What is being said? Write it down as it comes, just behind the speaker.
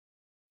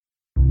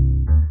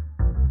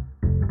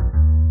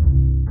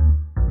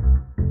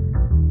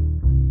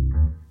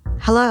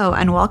Hello,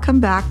 and welcome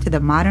back to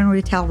the Modern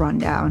Retail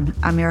Rundown.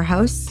 I'm your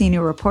host,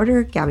 senior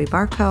reporter Gabby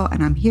Barco,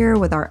 and I'm here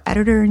with our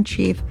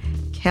editor-in-chief,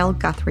 Cale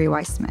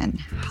Guthrie-Weissman.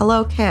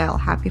 Hello, Cale.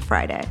 Happy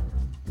Friday.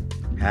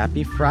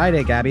 Happy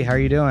Friday, Gabby. How are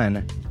you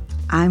doing?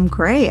 I'm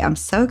great. I'm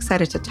so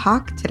excited to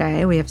talk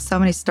today. We have so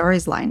many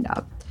stories lined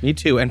up. Me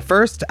too. And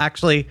first,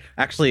 actually,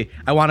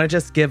 I want to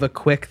just give a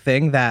quick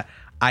thing that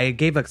I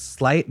gave a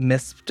slight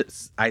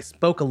I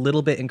spoke a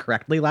little bit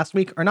incorrectly last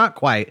week, or not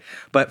quite.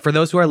 But for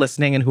those who are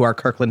listening and who are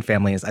Kirkland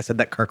families, I said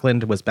that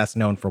Kirkland was best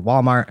known for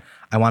Walmart.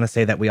 I want to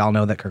say that we all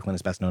know that Kirkland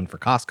is best known for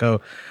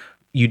Costco.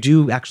 You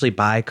do actually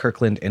buy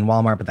Kirkland in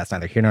Walmart, but that's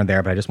neither here nor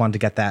there. But I just wanted to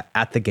get that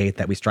at the gate,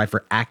 that we strive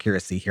for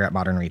accuracy here at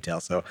Modern Retail.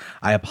 So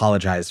I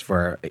apologize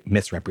for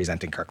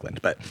misrepresenting Kirkland.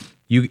 But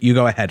you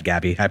go ahead,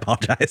 Gabby. I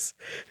apologize.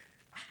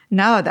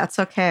 No, that's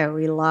okay.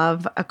 We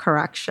love a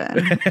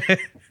correction.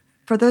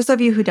 For those of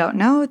you who don't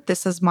know,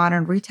 this is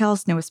Modern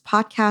Retail's newest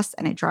podcast,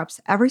 and it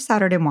drops every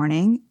Saturday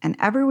morning. And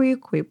every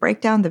week, we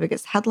break down the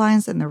biggest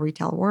headlines in the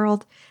retail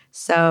world.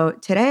 So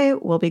today,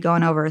 we'll be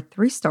going over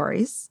 3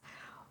 stories.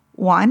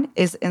 One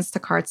is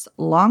Instacart's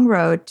long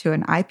road to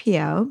an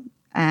IPO,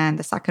 and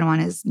the second one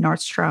is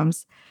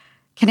Nordstrom's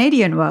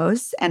Canadian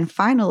woes. And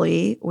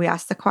finally, we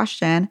ask the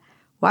question,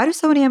 why do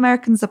so many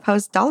Americans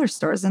oppose dollar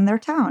stores in their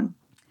town?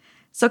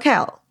 So,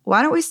 Cale,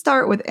 why don't we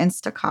start with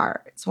Instacart?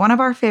 It's one of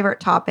our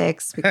favorite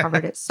topics. We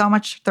covered it so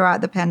much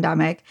throughout the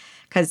pandemic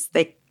because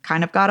they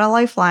kind of got a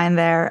lifeline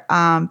there.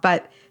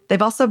 But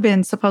they've also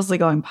been supposedly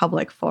going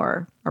public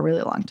for a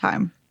really long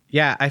time.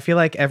 Yeah, I feel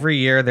like every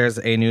year there's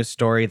a new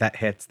story that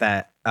hits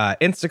that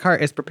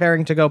Instacart is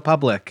preparing to go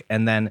public,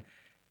 and then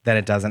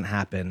it doesn't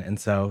happen. And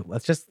so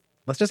let's just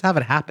have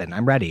it happen.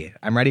 I'm ready.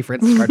 I'm ready for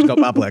Instacart to go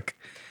public.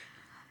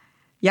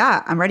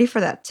 Yeah, I'm ready for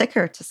that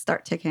ticker to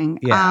start ticking.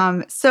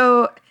 Yeah.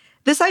 So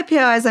this IPO,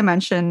 as I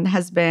mentioned,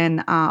 has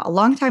been a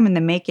long time in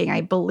the making.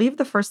 I believe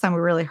the first time we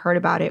really heard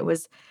about it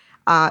was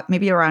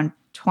maybe around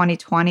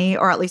 2020,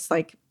 or at least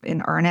like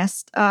in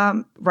earnest,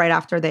 right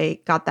after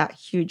they got that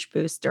huge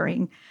boost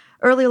during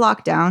early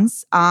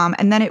lockdowns.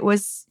 And then it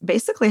was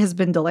basically has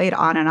been delayed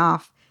on and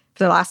off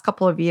for the last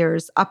couple of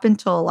years. Up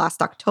until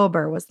last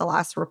October was the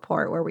last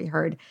report where we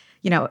heard,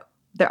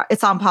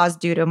 it's on pause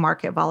due to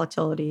market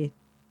volatility.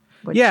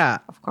 Which, yeah,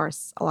 of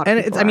course, a lot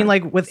of people. And I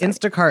mean, with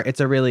Instacart,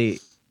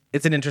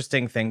 it's an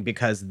interesting thing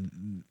because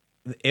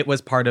it was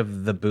part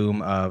of the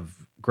boom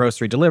of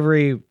grocery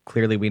delivery.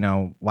 Clearly, we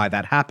know why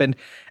that happened,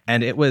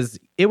 and it was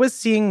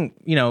seeing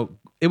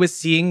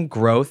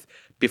growth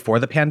before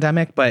the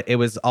pandemic, but it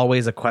was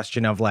always a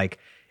question of like,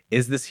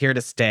 is this here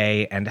to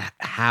stay, and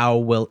how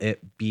will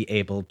it be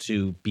able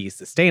to be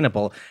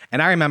sustainable?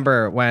 And I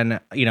remember when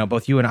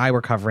both you and I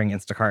were covering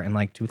Instacart in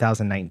like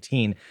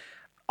 2019.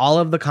 All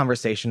of the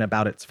conversation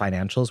about its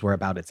financials were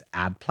about its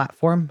ad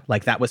platform.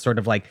 Like that was sort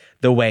of like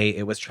the way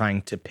it was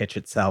trying to pitch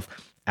itself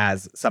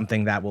as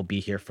something that will be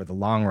here for the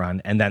long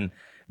run. And then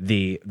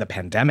the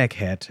pandemic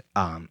hit,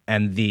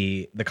 and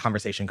the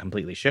conversation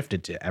completely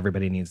shifted to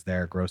everybody needs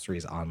their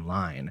groceries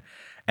online.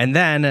 And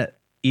then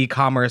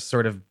e-commerce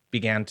sort of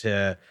began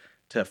to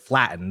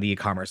flatten the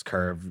e-commerce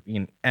curve.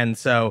 And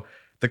so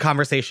the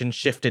conversation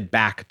shifted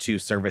back to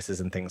services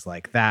and things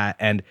like that.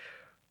 And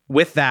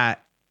with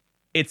that,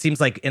 it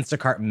seems like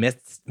Instacart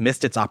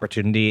missed its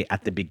opportunity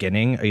at the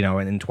beginning,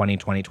 in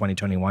 2020,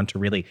 2021 to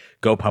really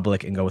go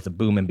public and go with a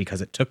boom. And because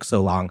it took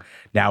so long,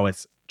 now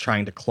it's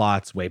trying to claw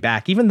its way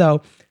back, even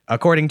though,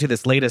 according to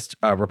this latest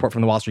report from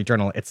the Wall Street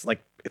Journal, it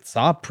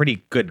saw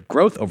pretty good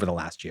growth over the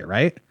last year,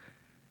 right?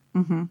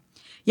 Mm-hmm.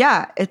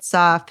 Yeah, it's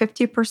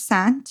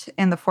 50%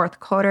 in the fourth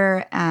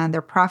quarter, and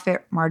their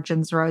profit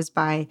margins rose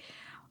by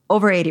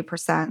over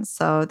 80%.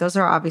 So those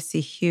are obviously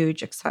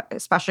huge,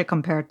 especially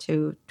compared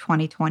to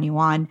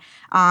 2021.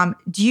 Are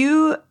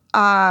we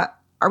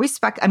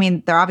I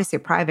mean, they're obviously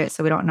private,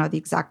 so we don't know the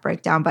exact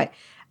breakdown, but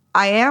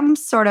I am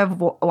sort of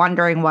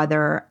wondering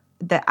whether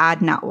the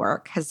ad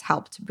network has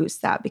helped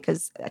boost that,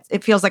 because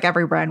it feels like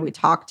every brand we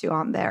talk to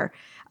on there,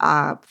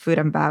 food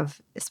and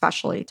bev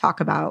especially, talk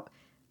about,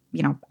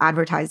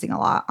 advertising a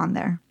lot on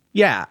there.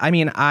 Yeah, I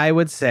mean, I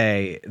would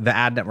say the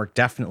ad network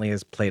definitely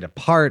has played a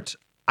part.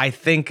 I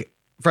think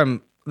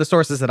from the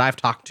sources that I've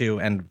talked to,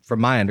 and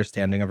from my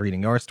understanding of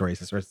reading your stories,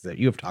 the sources that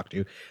you have talked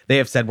to, they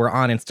have said we're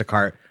on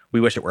Instacart.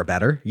 We wish it were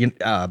better.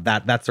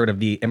 That's sort of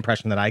the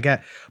impression that I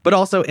get. But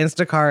also,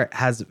 Instacart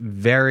has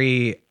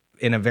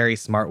in a very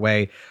smart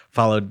way,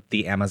 followed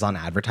the Amazon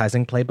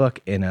advertising playbook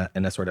in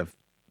a sort of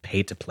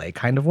pay to play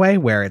kind of way,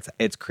 where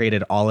it's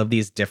created all of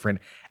these different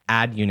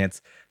ad units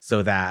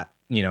so that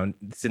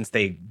since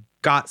they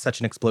got such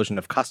an explosion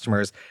of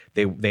customers,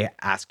 they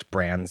asked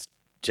brands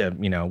to,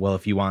 well,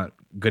 if you want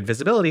good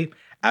visibility,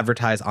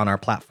 advertise on our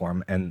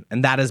platform. And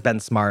that has been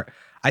smart.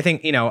 I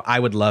think, I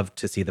would love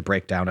to see the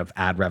breakdown of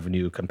ad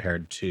revenue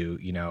compared to,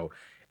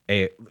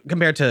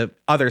 compared to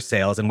other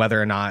sales, and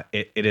whether or not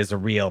it is a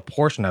real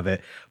portion of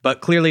it.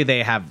 But clearly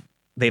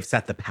they've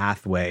set the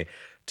pathway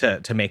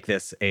to make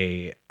this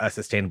a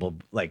sustainable,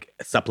 like,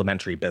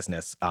 supplementary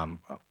business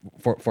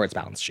for its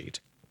balance sheet.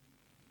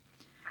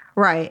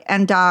 Right.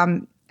 And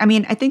I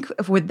mean, I think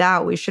with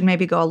that, we should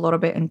maybe go a little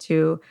bit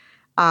into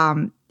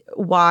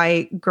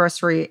why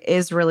grocery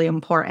is really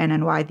important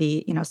and why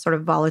the, sort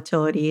of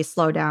volatility,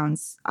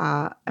 slowdowns,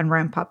 and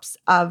ramp ups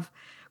of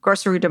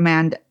grocery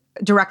demand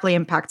directly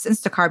impacts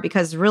Instacart,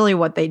 because really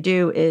what they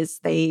do is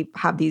they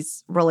have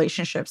these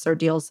relationships or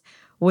deals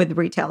with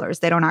retailers.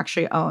 They don't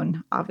actually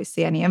own,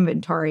 obviously, any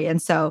inventory.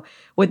 And so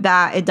with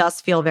that, it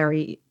does feel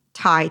very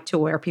tied to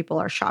where people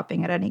are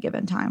shopping at any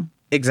given time.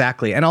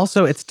 Exactly. And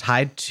also it's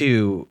tied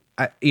to,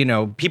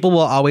 people will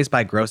always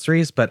buy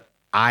groceries, but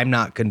I'm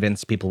not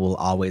convinced people will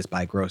always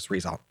buy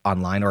groceries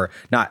online, or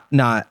not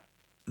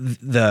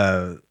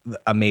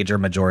a major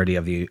majority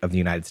of the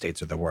United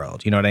States or the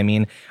world. You know what I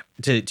mean?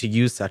 To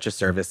use such a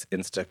service,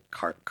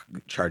 Instacart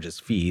charges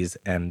fees,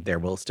 and there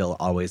will still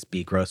always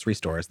be grocery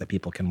stores that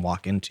people can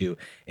walk into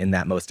in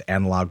that most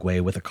analog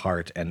way with a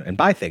cart and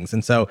buy things.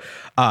 And so,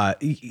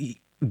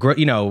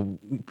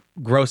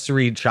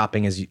 grocery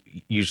shopping is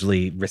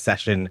usually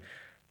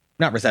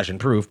not recession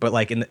proof, but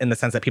like in the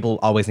sense that people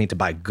always need to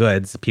buy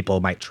goods.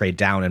 People might trade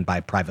down and buy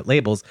private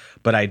labels.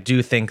 But I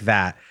do think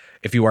that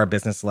if you are a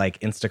business like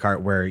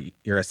Instacart, where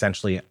you're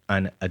essentially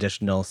an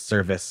additional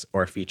service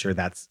or feature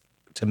that's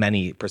to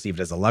many perceived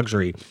as a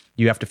luxury,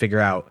 you have to figure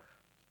out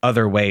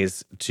other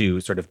ways to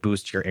sort of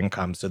boost your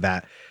income so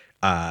that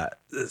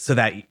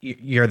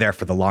you're there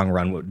for the long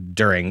run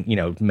during,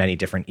 many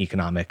different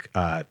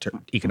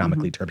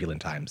economically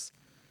turbulent times.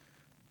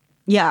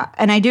 Yeah.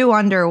 And I do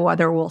wonder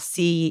whether we'll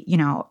see,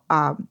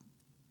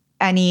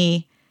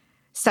 any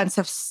sense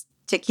of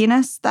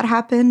stickiness that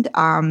happened.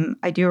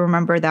 I do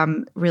remember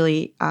them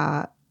really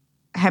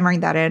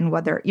hammering that in,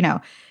 whether,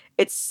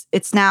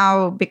 it's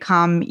now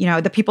become,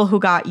 the people who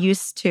got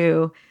used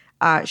to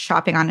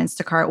shopping on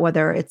Instacart,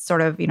 whether it's sort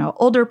of,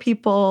 older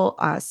people,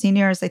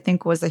 seniors, I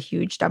think was a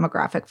huge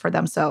demographic for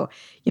them. So,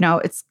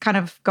 it's kind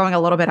of going a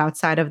little bit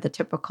outside of the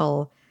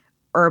typical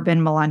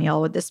urban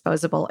millennial with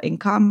disposable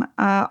income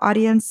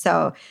audience.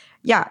 So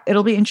yeah,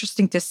 it'll be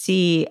interesting to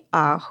see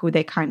who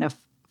they kind of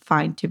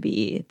find to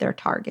be their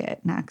target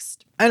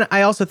next. And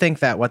I also think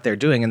that what they're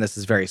doing, and this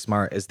is very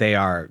smart, is they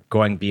are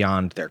going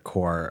beyond their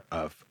core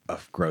of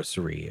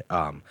grocery.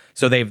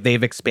 So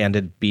they've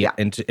expanded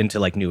into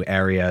like new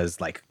areas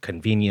like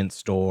convenience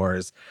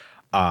stores.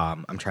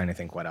 I'm trying to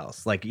think what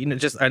else. Like,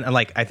 and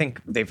like I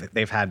think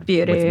they've had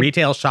beauty with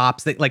retail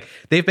shops.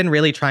 They've been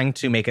really trying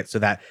to make it so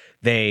that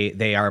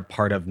they are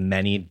part of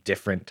many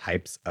different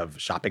types of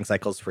shopping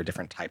cycles for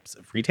different types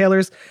of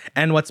retailers.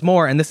 And what's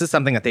more, and this is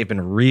something that they've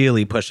been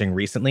really pushing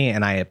recently,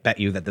 and I bet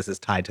you that this is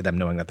tied to them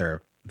knowing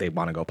that they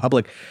want to go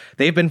public.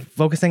 They've been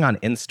focusing on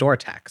in-store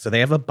tech. So they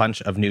have a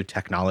bunch of new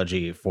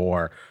technology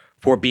for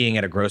being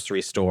at a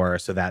grocery store,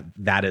 so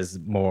that is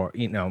more,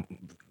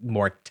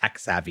 more tech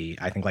savvy.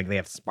 I think like they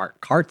have smart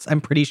carts,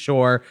 I'm pretty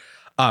sure.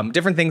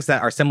 Different things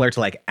that are similar to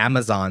like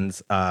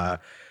Amazon's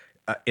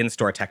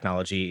in-store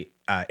technology,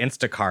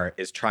 Instacart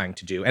is trying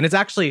to do. And it's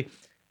actually,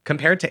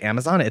 compared to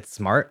Amazon, it's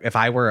smart. If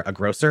I were a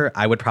grocer,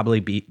 I would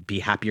probably be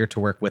happier to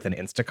work with an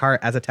Instacart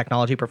as a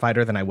technology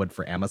provider than I would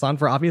for Amazon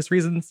for obvious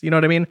reasons. You know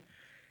what I mean?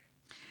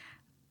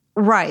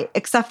 Right.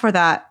 Except for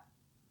that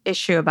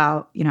issue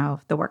about,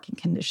 the working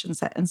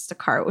conditions at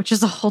Instacart, which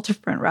is a whole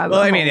different rabbit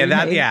hole. Well, I mean,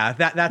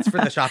 that's for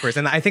the shoppers.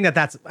 And I think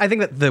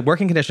that the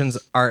working conditions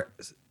are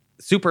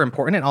super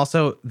important. And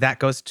also that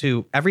goes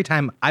to every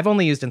time. I've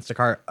only used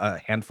Instacart a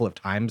handful of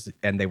times,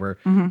 and they were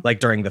like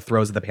during the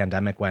throes of the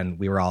pandemic when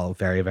we were all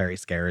very, very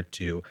scared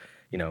to,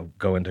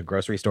 go into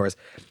grocery stores.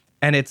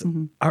 And it's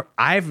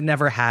I've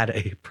never had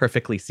a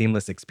perfectly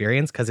seamless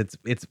experience, because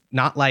it's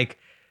not like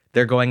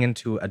they're going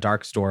into a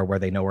dark store where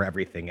they know where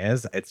everything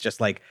is. It's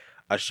just like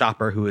a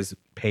shopper who is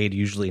paid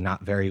usually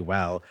not very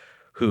well,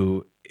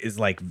 who is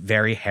like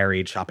very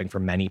harried shopping for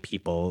many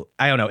people.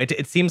 I don't know.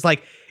 It seems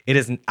like it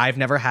is. I've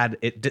never had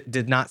it.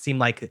 Did not seem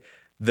like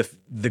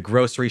the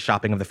grocery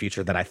shopping of the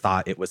future that I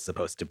thought it was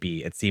supposed to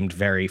be. It seemed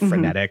very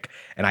frenetic,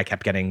 and I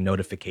kept getting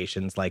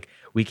notifications like,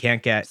 "We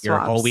can't get your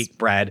whole wheat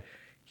bread.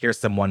 Here's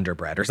some Wonder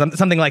Bread," or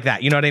something like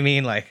that. You know what I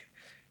mean? Like.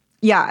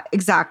 Yeah,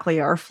 exactly.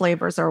 Or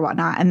flavors or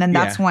whatnot. And then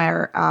that's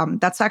where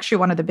that's actually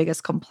one of the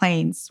biggest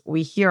complaints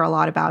we hear a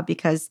lot about,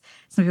 because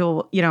some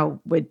people,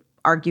 would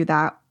argue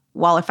that,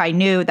 well, if I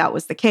knew that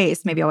was the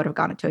case, maybe I would have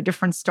gone into a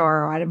different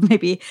store, or I'd have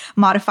maybe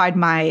modified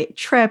my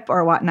trip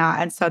or whatnot.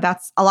 And so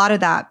that's a lot of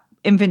that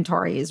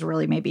inventory is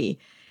really maybe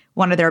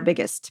one of their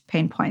biggest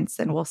pain points.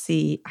 And we'll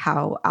see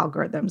how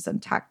algorithms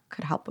and tech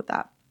could help with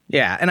that.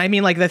 Yeah. And I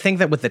mean, like the thing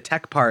that with the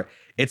tech part,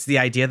 it's the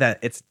idea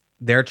that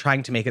they're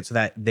trying to make it so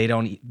that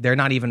they're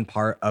not even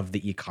part of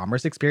the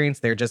e-commerce experience.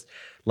 They're just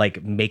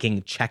like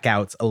making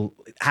checkouts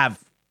have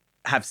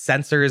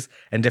sensors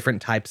and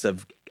different types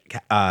of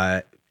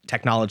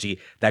technology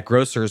that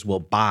grocers will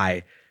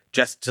buy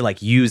just to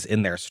like use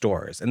in their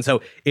stores. And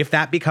so if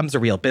that becomes a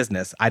real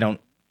business, I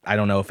don't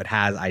know if it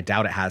has. I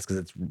doubt it has, because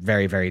it's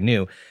very, very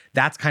new.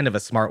 That's kind of a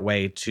smart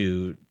way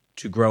to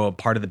grow a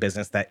part of the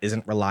business that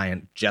isn't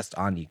reliant just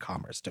on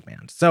e-commerce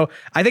demand. So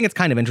I think it's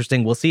kind of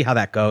interesting. We'll see how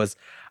that goes.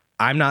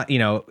 I'm not,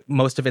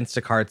 most of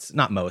Instacart's,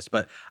 not most,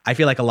 but I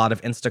feel like a lot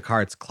of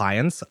Instacart's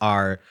clients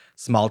are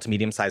small to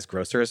medium sized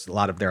grocers. A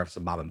lot of there are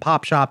some mom and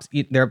pop shops.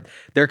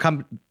 They're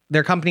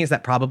companies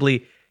that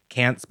probably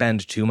can't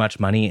spend too much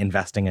money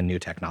investing in new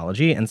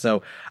technology. And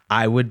so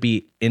I would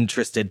be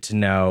interested to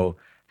know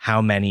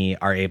how many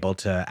are able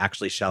to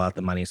actually shell out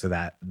the money so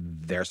that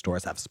their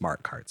stores have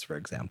smart carts, for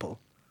example.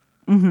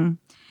 Mm-hmm.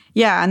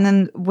 Yeah. And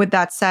then with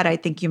that said, I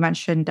think you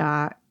mentioned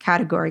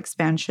category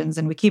expansions,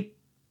 and we keep,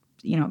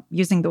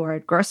 using the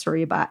word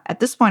grocery. But at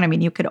this point, I mean,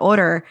 you could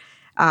order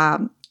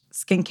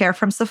skincare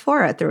from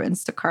Sephora through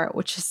Instacart,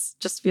 which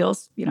just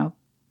feels,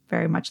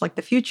 very much like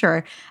the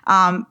future.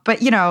 But,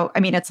 I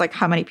mean, it's like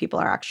how many people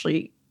are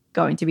actually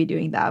going to be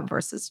doing that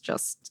versus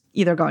just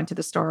either going to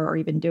the store or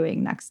even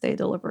doing next day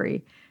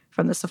delivery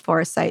from the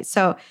Sephora site.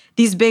 So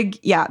these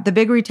the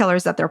big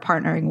retailers that they're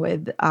partnering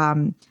with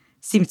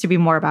seems to be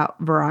more about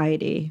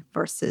variety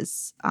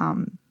versus,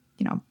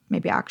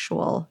 maybe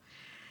actual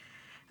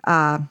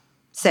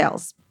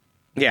sales.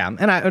 Yeah.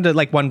 And I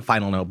like one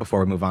final note before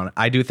we move on.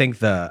 I do think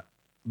the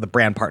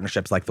brand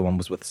partnerships like the one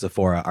was with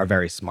Sephora are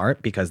very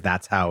smart, because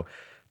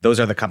those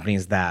are the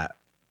companies that,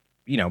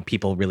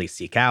 people really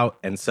seek out.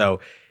 And so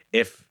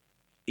if,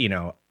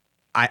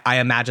 I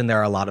imagine there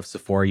are a lot of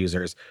Sephora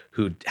users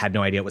who had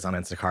no idea it was on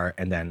Instacart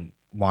and then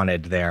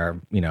wanted their,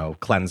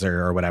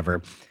 cleanser or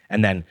whatever,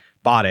 and then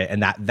bought it.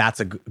 And that's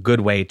a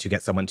good way to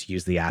get someone to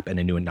use the app in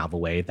a new and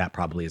novel way. That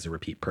probably is a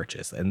repeat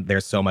purchase. And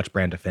there's so much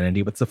brand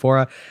affinity with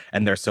Sephora,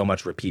 and there's so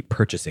much repeat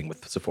purchasing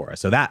with Sephora.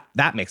 So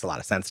that makes a lot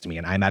of sense to me.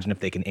 And I imagine if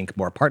they can ink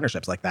more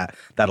partnerships like that,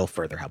 that'll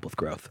further help with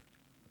growth.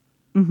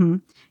 Mm-hmm.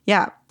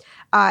 Yeah.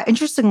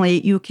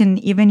 Interestingly, you can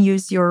even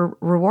use your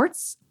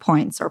rewards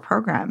points or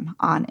program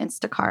on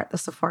Instacart, the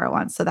Sephora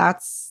one. So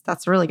that's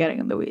really getting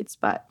in the weeds,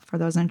 but for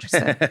those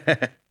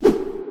interested.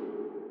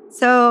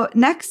 So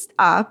next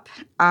up,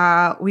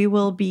 we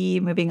will be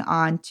moving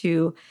on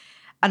to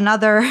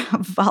another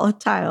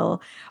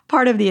volatile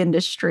part of the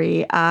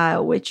industry,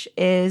 which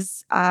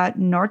is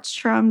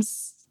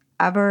Nordstrom's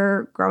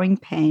ever-growing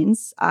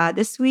pains.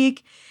 This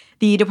week,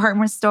 the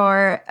department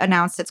store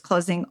announced it's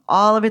closing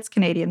all of its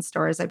Canadian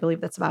stores. I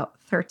believe that's about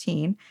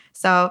 13.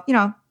 So,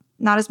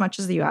 not as much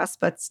as the US,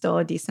 but still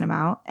a decent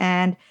amount.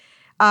 And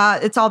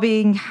it's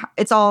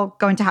all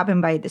going to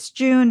happen by this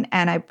June.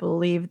 And I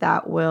believe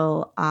that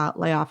will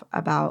lay off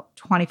about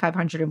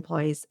 2,500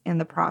 employees in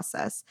the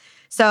process.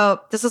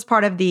 So this is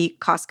part of the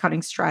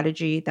cost-cutting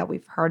strategy that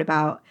we've heard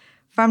about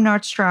from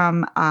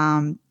Nordstrom.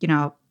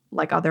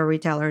 Like other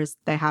retailers,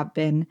 they have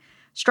been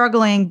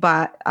struggling,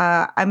 but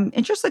I'm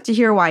interested to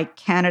hear why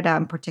Canada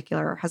in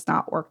particular has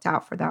not worked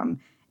out for them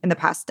in the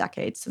past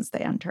decade since they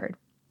entered.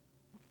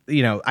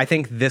 I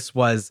think this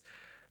was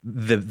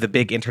the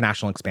big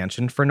international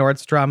expansion for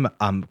Nordstrom.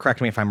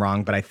 Correct me if I'm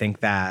wrong, but I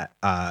think that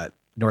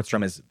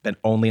Nordstrom has been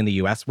only in the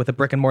US with a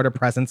brick and mortar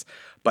presence,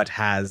 but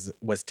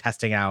was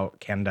testing out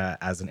Canada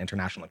as an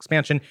international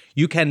expansion.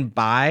 You can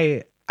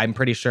buy, I'm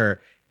pretty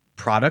sure,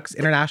 products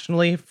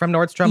internationally from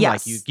Nordstrom.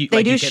 Yes,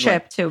 they do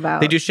ship to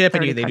about. They do ship,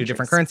 and they countries. do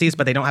different currencies,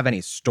 but they don't have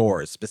any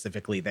stores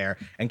specifically there.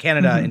 And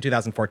Canada in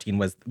 2014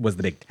 was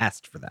the big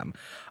test for them.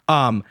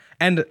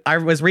 And I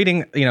was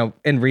reading,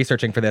 in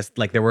researching for this,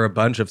 like there were a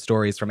bunch of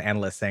stories from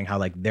analysts saying how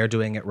like they're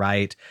doing it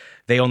right.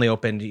 They only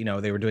opened,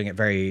 they were doing it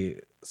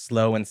very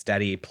slow and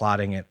steady,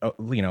 plotting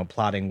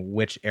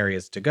which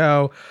areas to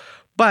go.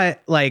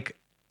 But like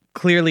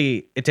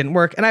clearly it didn't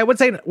work. And I would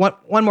say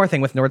one more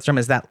thing with Nordstrom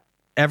is that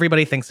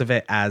everybody thinks of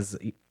it as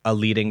a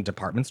leading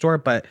department store,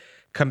 but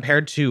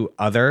compared to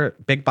other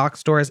big box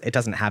stores, it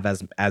doesn't have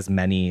as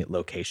many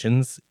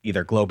locations,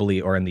 either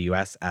globally or in the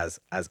US,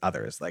 as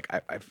others. Like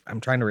I'm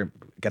trying to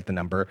get the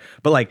number,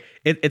 but like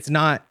it's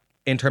not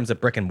in terms of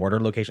brick and mortar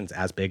locations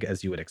as big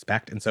as you would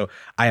expect. And so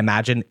I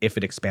imagine if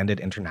it expanded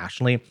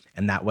internationally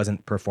and that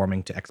wasn't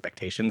performing to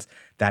expectations,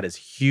 that is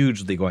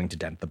hugely going to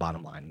dent the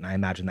bottom line. And I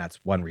imagine that's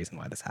one reason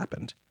why this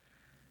happened.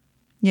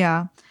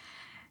 Yeah.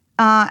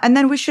 And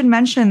then we should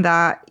mention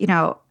that,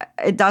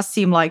 it does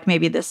seem like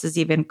maybe this is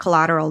even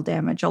collateral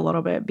damage a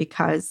little bit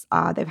because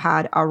they've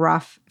had a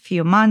rough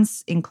few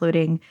months,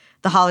 including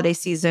the holiday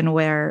season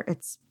where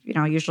it's,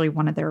 usually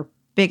one of their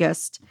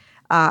biggest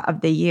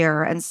of the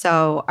year. And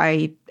so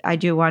I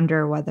do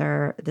wonder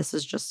whether this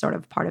is just sort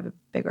of part of a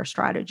bigger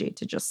strategy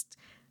to just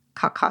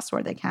cut costs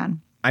where they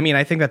can. I mean,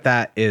 I think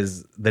that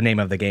is the name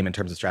of the game in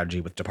terms of strategy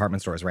with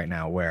department stores right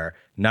now, where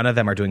none of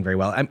them are doing very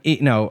well.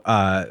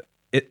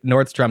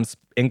 Nordstrom's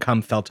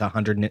income fell to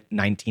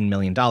 $119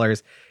 million.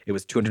 It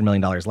was $200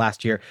 million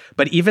last year.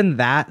 But even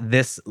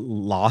this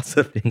loss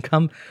of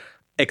income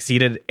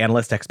exceeded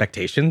analyst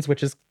expectations,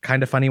 which is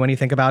kind of funny when you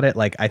think about it.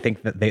 Like, I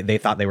think that they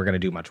thought they were going to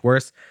do much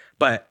worse.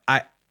 But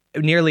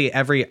nearly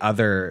every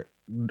other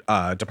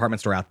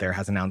department store out there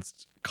has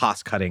announced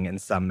cost cutting in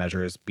some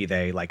measures, be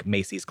they like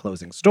Macy's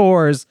closing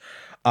stores,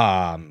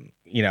 all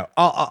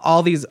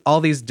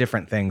these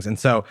different things. And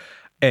so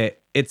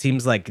it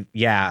seems like,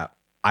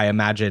 I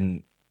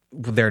imagine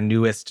their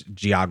newest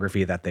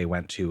geography that they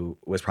went to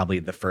was probably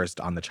the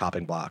first on the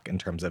chopping block in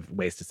terms of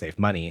ways to save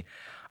money.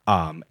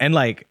 And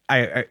like,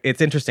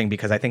 it's interesting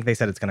because I think they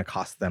said it's going to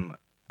cost them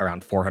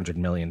around $400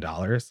 million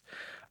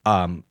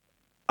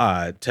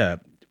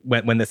to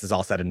when this is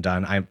all said and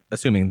done. I'm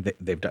assuming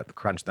they've done the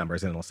crunch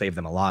numbers and it'll save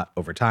them a lot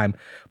over time.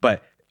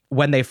 But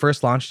when they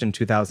first launched in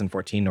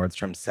 2014,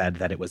 Nordstrom said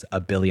that it was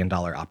 $1 billion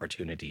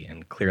opportunity,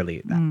 and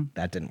clearly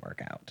that didn't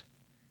work out.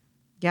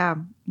 Yeah,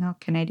 no,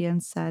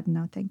 Canadians said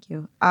no, thank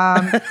you.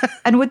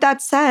 And with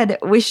that said,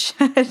 we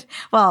should,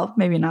 well,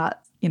 maybe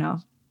not,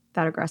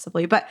 that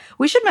aggressively, but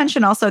we should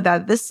mention also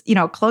that this,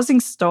 closing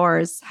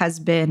stores has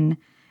been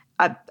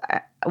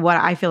what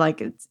I feel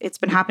like it's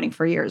been happening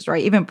for years,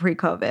 right? Even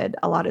pre-COVID,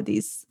 a lot of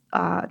these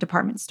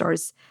department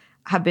stores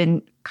have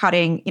been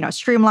cutting,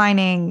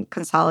 streamlining,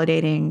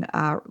 consolidating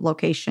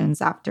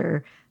locations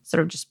after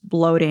sort of just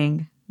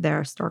bloating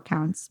their store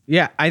counts.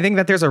 Yeah, I think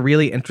that there's a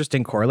really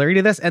interesting corollary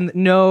to this. And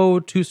no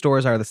two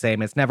stores are the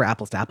same. It's never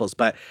apples to apples.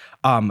 But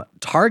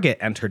Target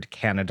entered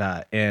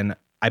Canada in,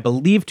 I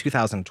believe,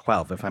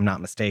 2012, if I'm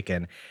not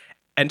mistaken.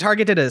 And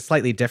Target did a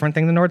slightly different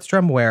thing than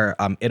Nordstrom, where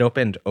it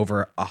opened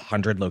over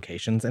 100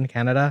 locations in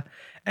Canada.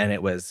 And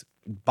it was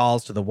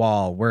balls to the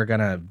wall. We're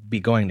going to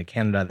be going to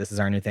Canada. This is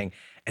our new thing.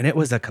 And it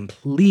was a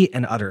complete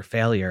and utter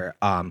failure.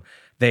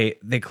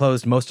 They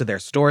closed most of their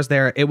stores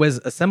there. It was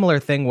a similar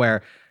thing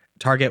where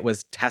Target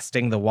was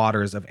testing the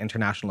waters of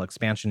international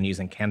expansion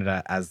using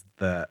Canada as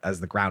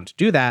the ground to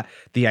do that.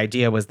 The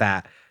idea was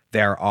that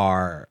there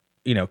are,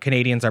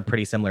 Canadians are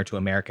pretty similar to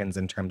Americans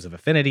in terms of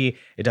affinity.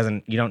 You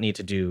don't need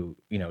to do,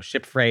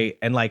 ship freight.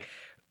 And like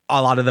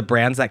a lot of the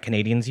brands that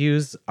Canadians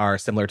use are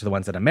similar to the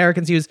ones that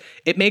Americans use.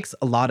 It makes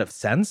a lot of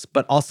sense,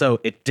 but also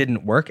it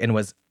didn't work and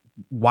was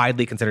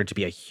widely considered to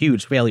be a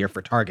huge failure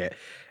for Target.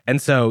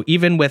 And so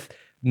even with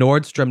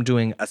Nordstrom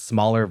doing a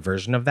smaller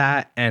version of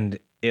that, and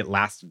it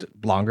lasted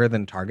longer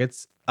than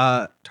Target's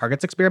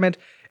experiment,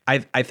 I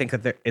think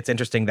that it's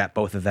interesting that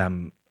both of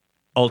them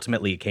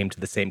ultimately came to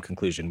the same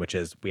conclusion, which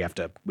is we have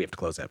to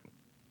close it.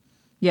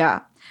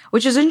 Yeah,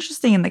 which is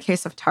interesting in the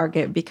case of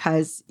Target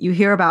because you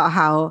hear about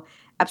how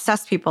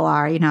obsessed people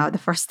are. The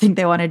first thing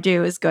they want to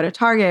do is go to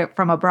Target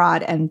from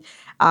abroad, and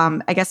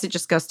I guess it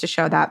just goes to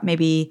show that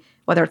maybe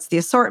whether it's the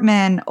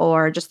assortment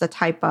or just the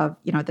type of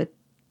the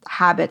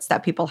habits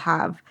that people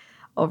have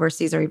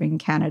overseas or even in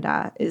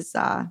Canada is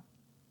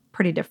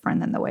pretty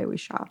different than the way we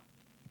shop.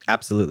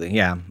 Absolutely.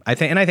 Yeah. I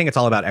think it's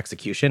all about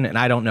execution. And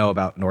I don't know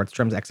about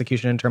Nordstrom's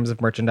execution in terms of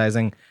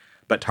merchandising,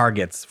 but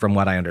Target's, from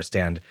what I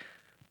understand,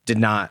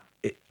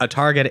 a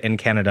Target in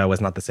Canada was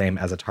not the same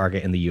as a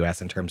Target in the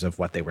US in terms of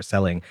what they were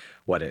selling,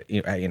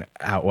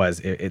 how it was.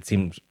 It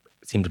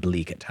seemed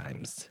bleak at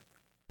times.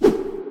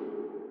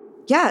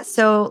 Yeah.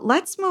 So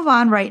let's move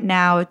on right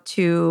now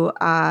to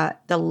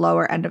the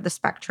lower end of the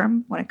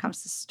spectrum when it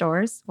comes to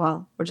stores.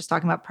 Well, we're just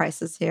talking about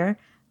prices here.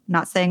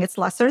 Not saying it's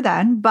lesser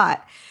than,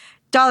 but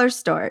dollar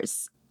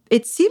stores.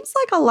 It seems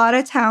like a lot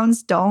of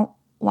towns don't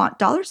want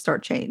dollar store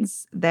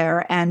chains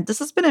there. And this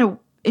has been an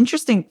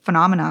interesting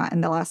phenomena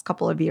in the last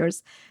couple of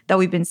years that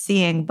we've been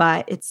seeing,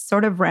 but it's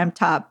sort of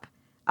ramped up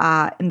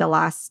in the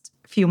last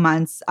few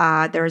months.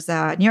 There's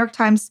a New York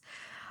Times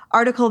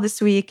article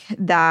this week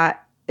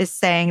that is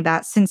saying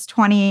that since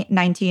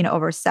 2019,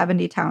 over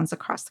 70 towns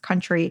across the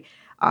country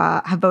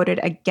have voted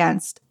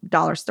against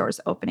dollar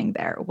stores opening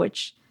there,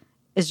 which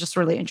is just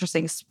really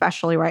interesting,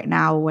 especially right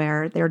now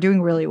where they're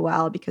doing really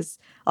well because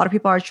a lot of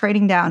people are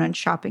trading down and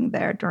shopping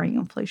there during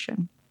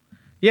inflation.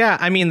 Yeah,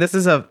 I mean, this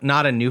is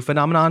not a new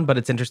phenomenon, but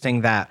it's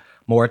interesting that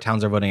more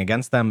towns are voting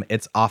against them.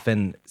 It's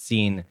often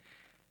seen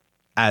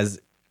as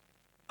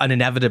an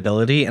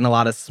inevitability in a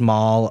lot of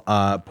small,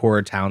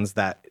 poorer towns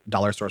that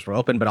dollar stores were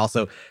open, but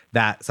also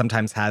that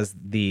sometimes has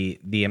the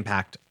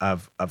impact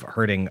of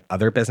hurting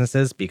other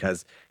businesses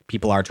because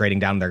people are trading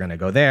down, they're going to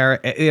go there.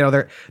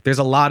 There's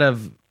a lot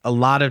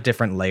of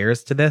different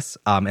layers to this,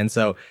 and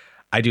so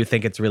I do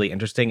think it's really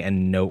interesting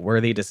and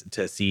noteworthy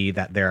to see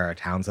that there are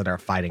towns that are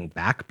fighting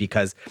back,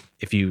 because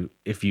if you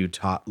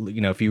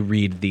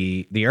read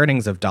the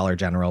earnings of Dollar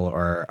General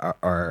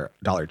or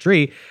Dollar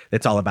Tree,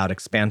 it's all about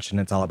expansion.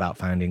 It's all about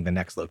finding the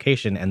next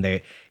location, and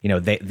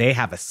they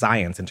have a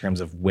science in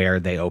terms of where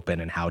they open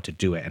and how to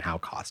do it and how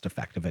cost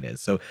effective it is.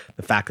 So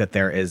the fact that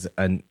there is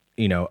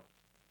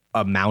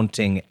a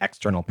mounting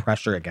external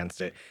pressure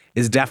against it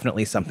is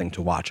definitely something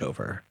to watch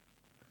over.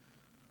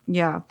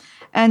 Yeah.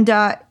 And,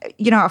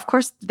 of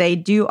course, they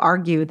do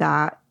argue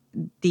that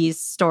these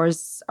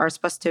stores are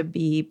supposed to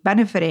be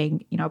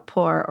benefiting,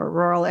 poor or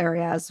rural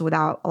areas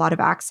without a lot of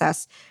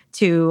access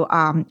to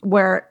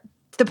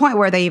the point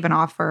where they even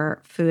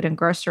offer food and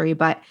grocery.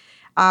 But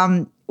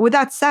with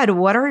that said,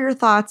 what are your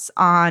thoughts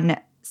on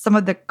some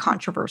of the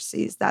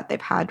controversies that they've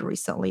had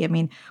recently? I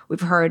mean,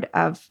 we've heard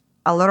of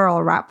a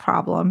literal rat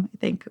problem, I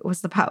think it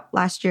was about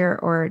last year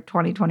or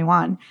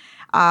 2021,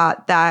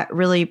 that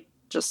really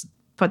just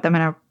put them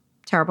in a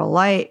terrible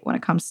light when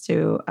it comes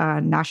to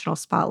national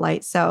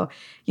spotlight. So,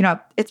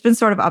 it's been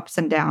sort of ups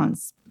and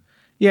downs.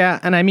 Yeah.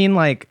 And I mean,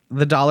 like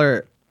the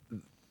dollar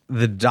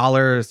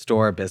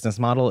store business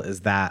model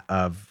is that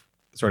of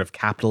sort of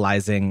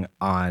capitalizing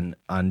on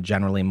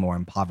generally more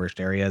impoverished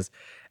areas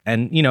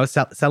and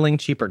selling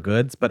cheaper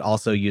goods, but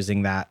also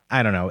using that.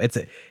 I don't know.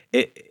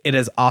 It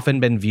has often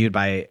been viewed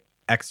by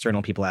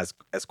external people as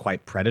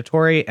quite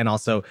predatory, and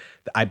also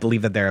I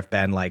believe that there have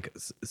been like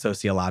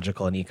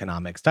sociological and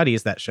economic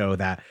studies that show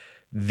that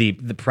the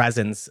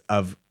presence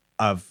of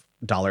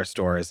dollar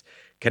stores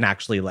can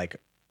actually, like,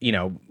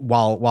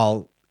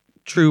 while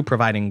true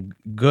providing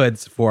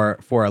goods for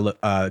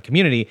a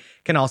community,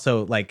 can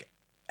also like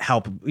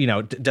help,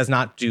 does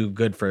not do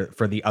good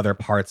for the other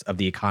parts of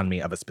the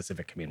economy of a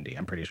specific community,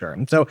 I'm pretty sure.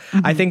 And so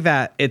I think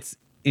that it's,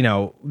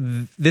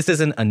 this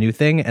isn't a new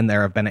thing, and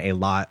there have been a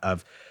lot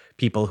of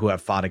people who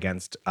have fought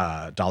against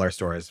dollar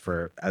stores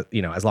for,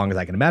 as long as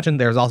I can imagine.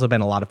 There's also been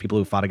a lot of people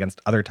who fought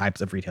against other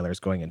types of retailers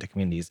going into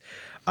communities,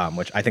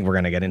 which I think we're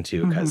going to get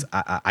into, because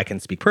I can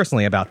speak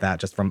personally about that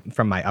just from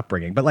my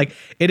upbringing. But like,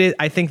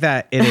 I think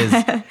that it is,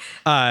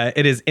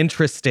 it is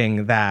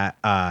interesting that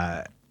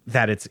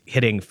it's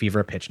hitting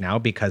fever pitch now,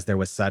 because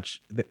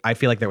I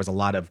feel like there was a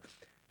lot of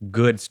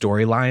good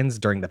storylines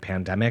during the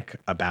pandemic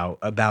about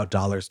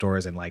dollar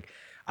stores, and like,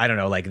 I don't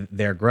know, like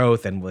their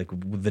growth and like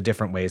the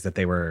different ways that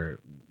they were,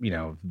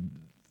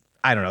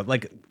 I don't know,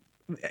 like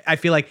I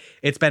feel like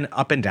it's been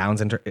ups and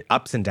downs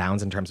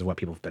in terms of what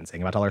people have been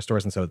saying about dollar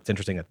stores. And so it's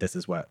interesting that this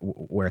is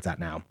where it's at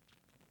now.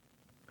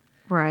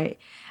 Right.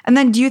 And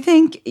then do you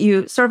think,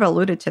 you sort of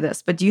alluded to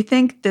this, but do you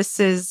think this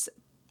is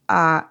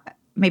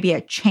maybe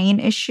a chain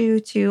issue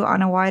too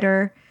on a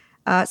wider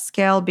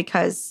scale?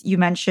 Because you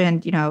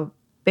mentioned,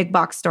 big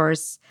box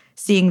stores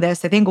seeing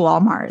this. I think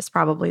Walmart is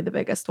probably the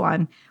biggest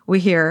one we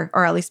hear,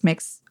 or at least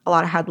makes a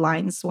lot of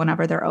headlines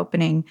whenever they're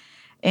opening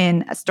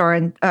in a store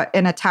in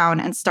a town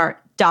and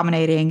start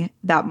dominating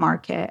that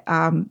market. Do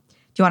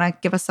you want to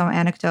give us some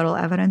anecdotal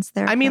evidence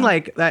there? I mean,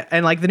 like,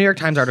 and like the New York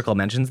Times article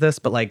mentions this,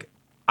 but like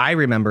I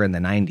remember in the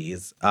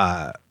 90s,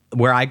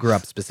 where I grew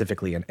up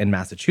specifically in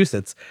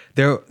Massachusetts,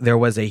 there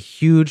was a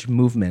huge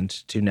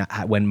movement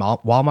when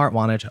Walmart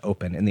wanted to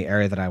open in the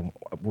area that I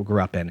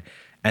grew up in,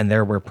 and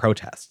there were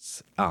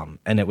protests,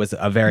 and it was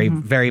a very,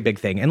 very big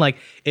thing. And like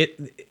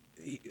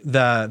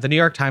the New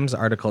York Times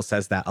article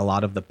says that a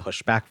lot of the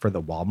pushback for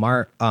the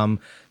Walmart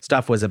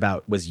stuff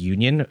was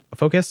union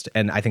focused,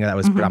 and I think that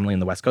was predominantly in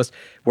the West Coast.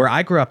 Where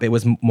I grew up, it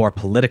was more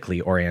politically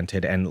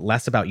oriented and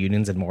less about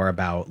unions and more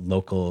about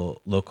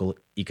local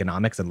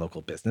economics and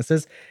local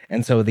businesses.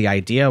 And so the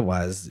idea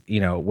was,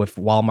 if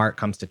Walmart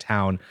comes to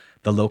town,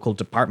 the local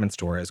department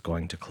store is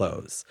going to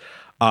close.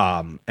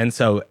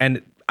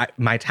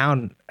 My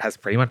town has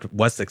pretty much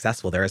was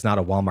successful. There is not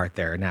a Walmart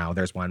there now.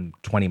 There's one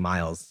 20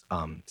 miles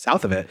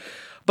south of it.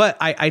 But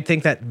I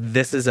think that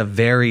this is a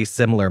very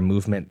similar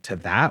movement to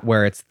that,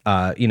 where it's,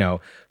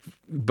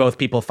 both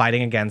people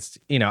fighting against,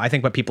 I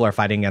think what people are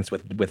fighting against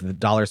with the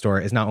dollar store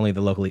is not only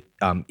the local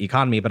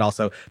economy, but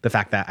also the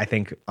fact that I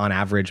think on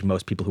average,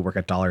 most people who work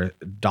at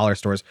dollar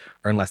stores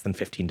earn less than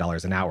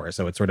 $15 an hour.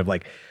 So it's sort of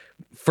like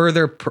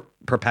further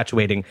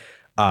perpetuating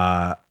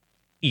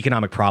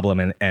economic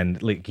problem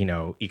and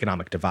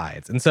economic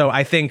divides. And so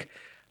I think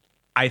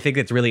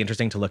it's really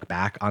interesting to look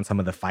back on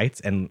some of the fights,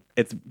 and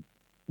it's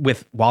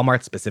with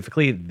Walmart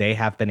specifically, they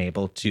have been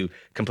able to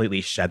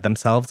completely shed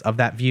themselves of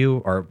that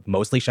view, or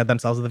mostly shed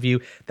themselves of the view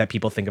that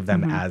people think of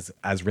them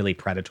as really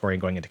predatory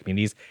and going into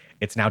communities.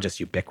 It's now just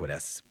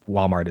ubiquitous.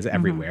 Walmart is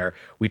everywhere.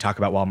 We talk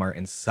about Walmart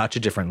in such a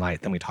different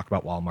light than we talk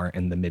about Walmart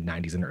in the mid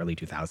 90s and early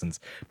 2000s,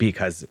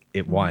 because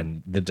it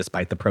won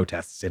despite the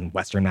protests in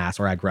Western Mass,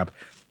 where I grew up.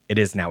 It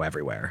is now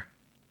everywhere.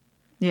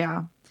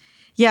 Yeah.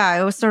 Yeah.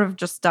 It was sort of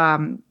just,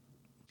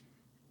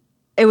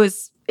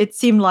 it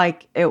seemed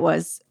like it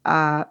was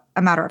a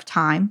matter of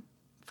time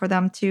for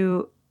them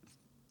to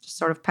just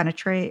sort of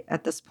penetrate.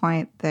 At this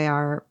point, they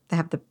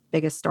have the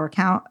biggest store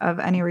count of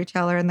any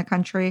retailer in the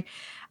country.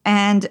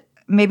 And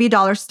maybe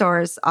dollar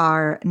stores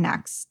are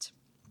next.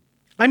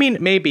 I mean,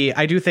 maybe.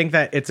 I do think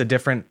that it's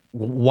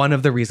one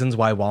of the reasons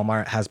why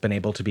Walmart has been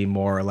able to be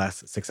more or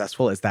less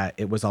successful is that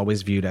it was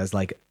always viewed as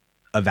like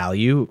a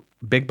value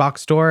big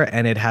box store,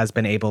 and it has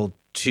been able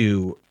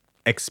to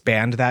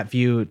expand that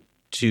view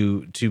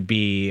to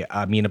be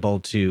amenable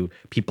to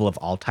people of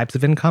all types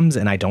of incomes.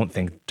 And I don't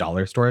think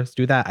dollar stores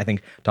do that. I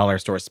think dollar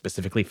stores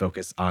specifically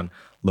focus on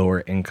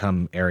lower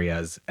income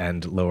areas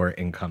and lower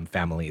income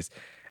families.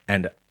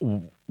 And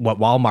what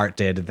Walmart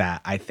did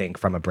that I think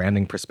from a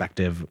branding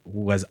perspective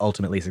was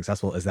ultimately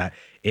successful is that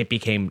it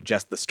became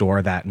just the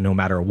store that no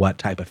matter what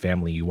type of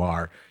family you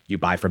are, you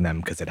buy from them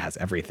because it has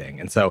everything.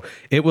 And so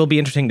it will be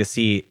interesting to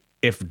see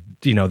if,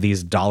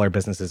 these dollar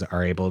businesses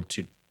are able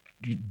to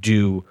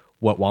do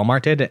what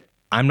Walmart did.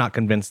 I'm not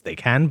convinced they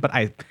can, but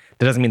that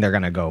doesn't mean they're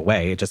going to go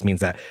away. It just means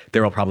that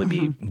there will probably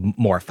be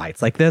more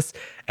fights like this,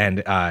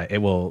 and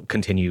it will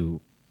continue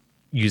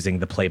using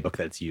the playbook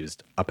that's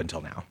used up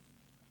until now.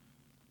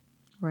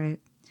 Right.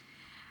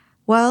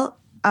 Well,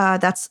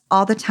 that's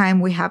all the time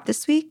we have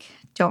this week.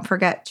 Don't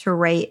forget to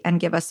rate and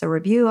give us a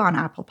review on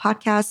Apple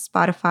Podcasts,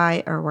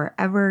 Spotify, or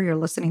wherever you're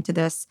listening to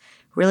this.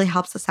 It really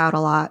helps us out a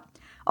lot.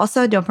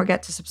 Also, don't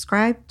forget to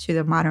subscribe to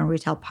the Modern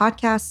Retail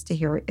Podcast to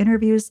hear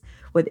interviews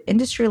with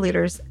industry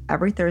leaders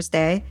every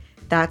Thursday.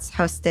 That's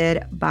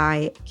hosted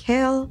by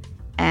Kale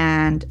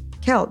And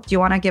Kil, do you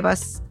want to give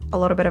us a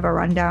little bit of a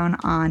rundown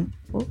on,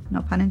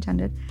 no pun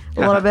intended, a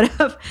little bit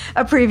of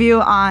a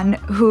preview on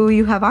who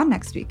you have on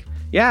next week?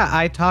 Yeah,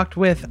 I talked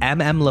with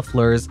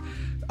Lafleur's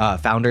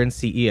founder and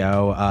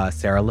CEO,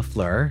 Sarah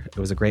Lafleur. It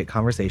was a great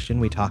conversation.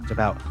 We talked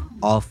about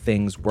all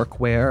things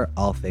workwear,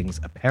 all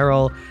things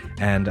apparel,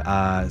 and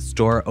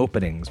store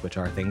openings, which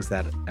are things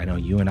that I know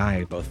you and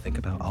I both think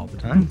about all the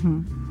time.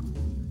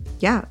 Mm-hmm.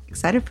 Yeah,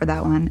 excited for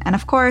that one. And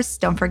of course,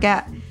 don't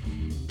forget,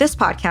 this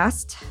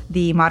podcast,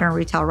 the Modern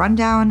Retail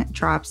Rundown,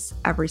 drops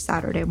every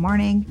Saturday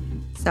morning.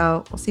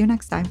 So we'll see you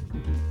next time.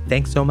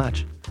 Thanks so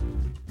much.